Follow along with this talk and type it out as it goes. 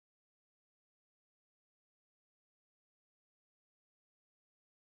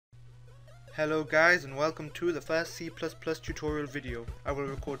Hello guys, and welcome to the first C++ tutorial video. I will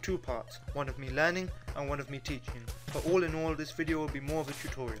record two parts, one of me learning and one of me teaching, but all in all this video will be more of a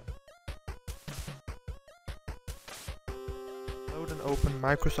tutorial. Load and open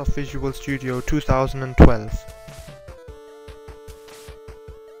Microsoft Visual Studio 2012.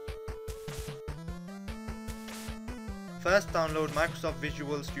 First download Microsoft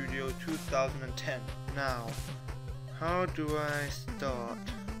Visual Studio 2010. Now, how do I start?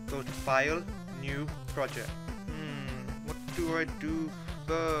 Go to File, New, Project. What do I do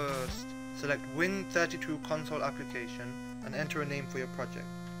first? Select Win32 console application and enter a name for your project.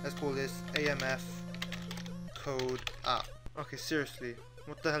 Let's call this AMF Code App. Okay, seriously,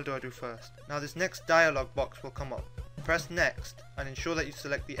 what the hell do I do first? Now this next dialog box will come up. Press Next and ensure that you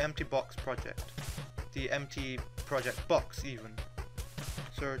select the empty box project. The empty project box even.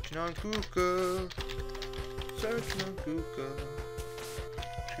 Search on Google. Search on Google.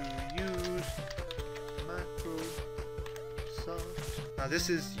 To use Microsoft. Now this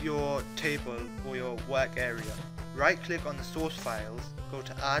is your table or your work area. Right click on the source files, go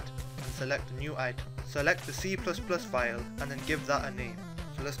to add and select a new item. Select the C++ file and then give that a name.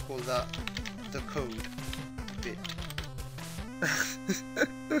 So let's call that the code bit.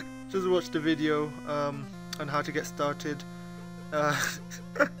 Just watch the video on how to get started.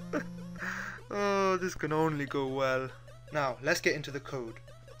 Oh, this can only go well. Now let's get into the code.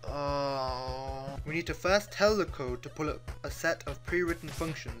 We need to first tell the code to pull up a set of pre-written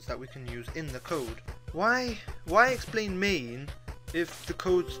functions that we can use in the code. Why explain main if the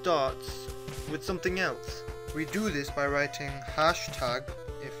code starts with something else? We do this by writing hashtag,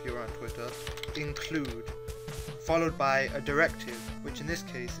 if you're on Twitter, include, followed by a directive, which in this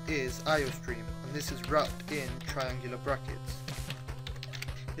case is IOStream, and this is wrapped in triangular brackets.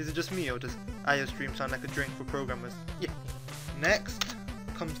 Is it just me, or does IOStream sound like a drink for programmers? Yeah. Next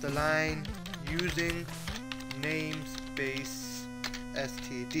comes the line using namespace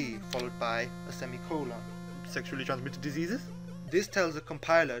std followed by a semicolon. Sexually transmitted diseases? This tells the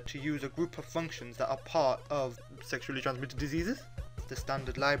compiler to use a group of functions that are part of sexually transmitted diseases, the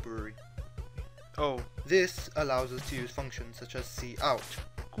standard library. Oh, this allows us to use functions such as cout,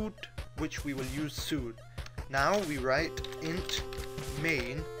 good, which we will use soon. Now we write int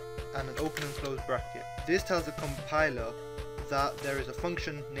main and an open and close bracket. This tells the compiler that there is a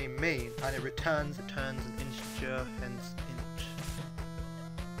function named main and it returns an integer, hence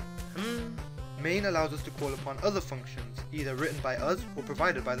int. Main allows us to call upon other functions, either written by us or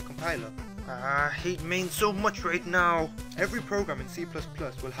provided by the compiler. I hate main so much right now. Every program in C++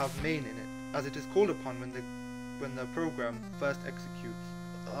 will have main in it, as it is called upon when the program first executes.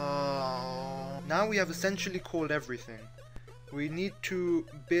 Now we have essentially called everything. We need to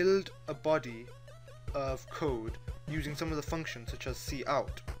build a body of code using some of the functions such as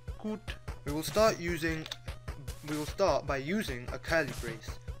cout. Good. We will start by using a curly brace.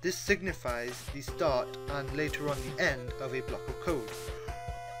 This signifies the start and later on the end of a block of code.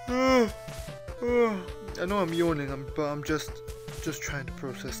 I know I'm yawning, but I'm just trying to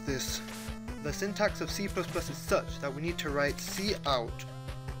process this. The syntax of C++ is such that we need to write cout.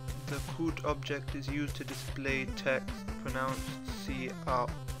 The cout object is used to display text pronounced cout,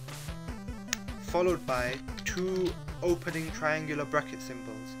 followed by two opening triangular bracket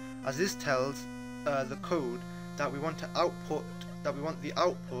symbols, as this tells the code that we want the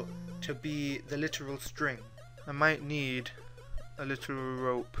output to be the literal string. I might need a literal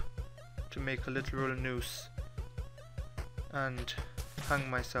rope to make a literal noose and hang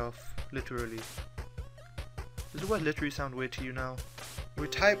myself literally. Does the word literally sound weird to you now? We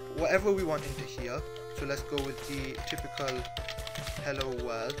type whatever we want into here, so let's go with the typical hello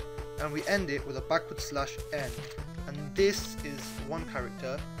world, and we end it with a /n, and this is one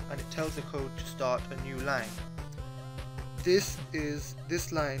character and it tells the code to start a new line. This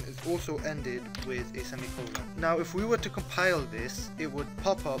line is also ended with a semicolon. Now if we were to compile this, it would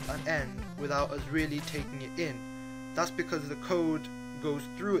pop up and end without us really taking it in. That's because the code goes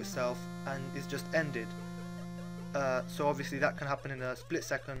through itself and is just ended. So obviously that can happen in a split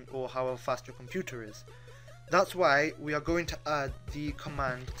second or however fast your computer is. That's why we are going to add the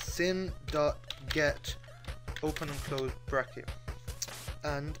command syn.get open and close bracket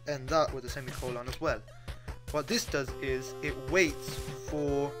and end that with a semicolon as well. What this does is it waits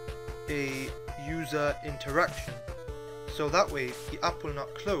for a user interaction, so that way the app will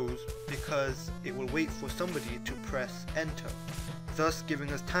not close because it will wait for somebody to press enter, thus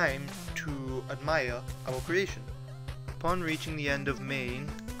giving us time to admire our creation. Upon reaching the end of main,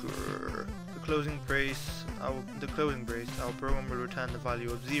 the closing brace, our program will return the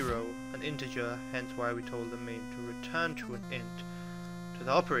value of 0, an integer, hence why we told the main to return to an int to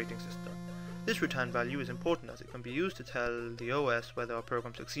the operating system. This return value is important as it can be used to tell the OS whether our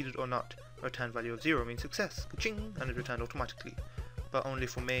program succeeded or not. A return value of 0 means success, ka-ching, and is returned automatically. But only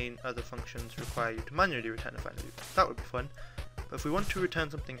for main, other functions require you to manually return a value. That would be fun. But if we want to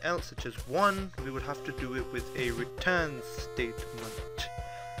return something else such as 1, we would have to do it with a return statement.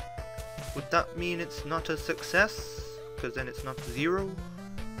 Would that mean it's not a success? Because then it's not 0?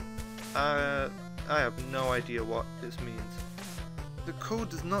 I have no idea what this means. The code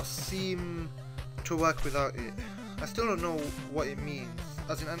does not seem to work without it. I still don't know what it means.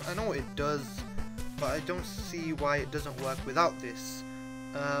 As in, I know what it does, but I don't see why it doesn't work without this.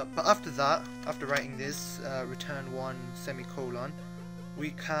 But after that, after writing this, return 1 semicolon,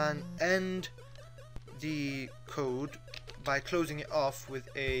 we can end the code by closing it off with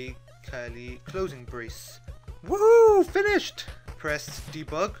a curly closing brace. Woohoo! Finished! Press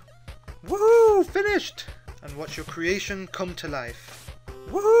debug. Woohoo! Finished! And watch your creation come to life.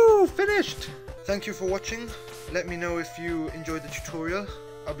 Woohoo! Finished! Thank you for watching. Let me know if you enjoyed the tutorial.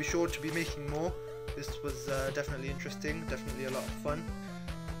 I'll be sure to be making more. This was definitely interesting, definitely a lot of fun.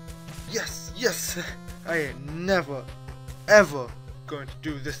 Yes, yes! I ain't never, ever going to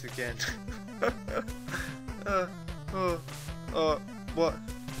do this again. What?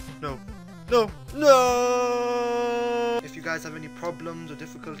 No. No! No! If you guys have any problems or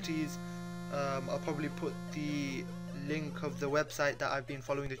difficulties, I'll probably put the link of the website that I've been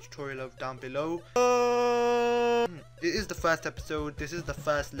following the tutorial of down below. It is the first episode, this is the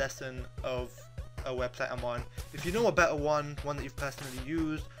first lesson of a website I'm on. If you know a better one that you've personally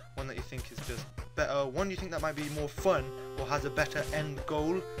used, one that you think is just better, one you think that might be more fun or has a better end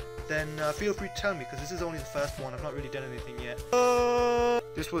goal, then feel free to tell me, because this is only the first one. I've not really done anything yet.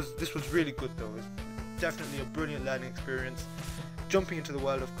 This was really good though. It's definitely a brilliant learning experience. Jumping into the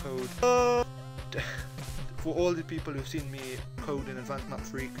world of code. For all the people who've seen me code in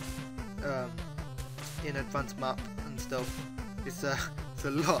AdvancedMapFreak, in Advanced Map and stuff, it's a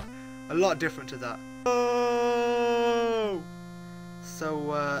lot different to that.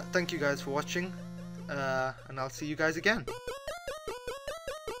 So thank you guys for watching, and I'll see you guys again.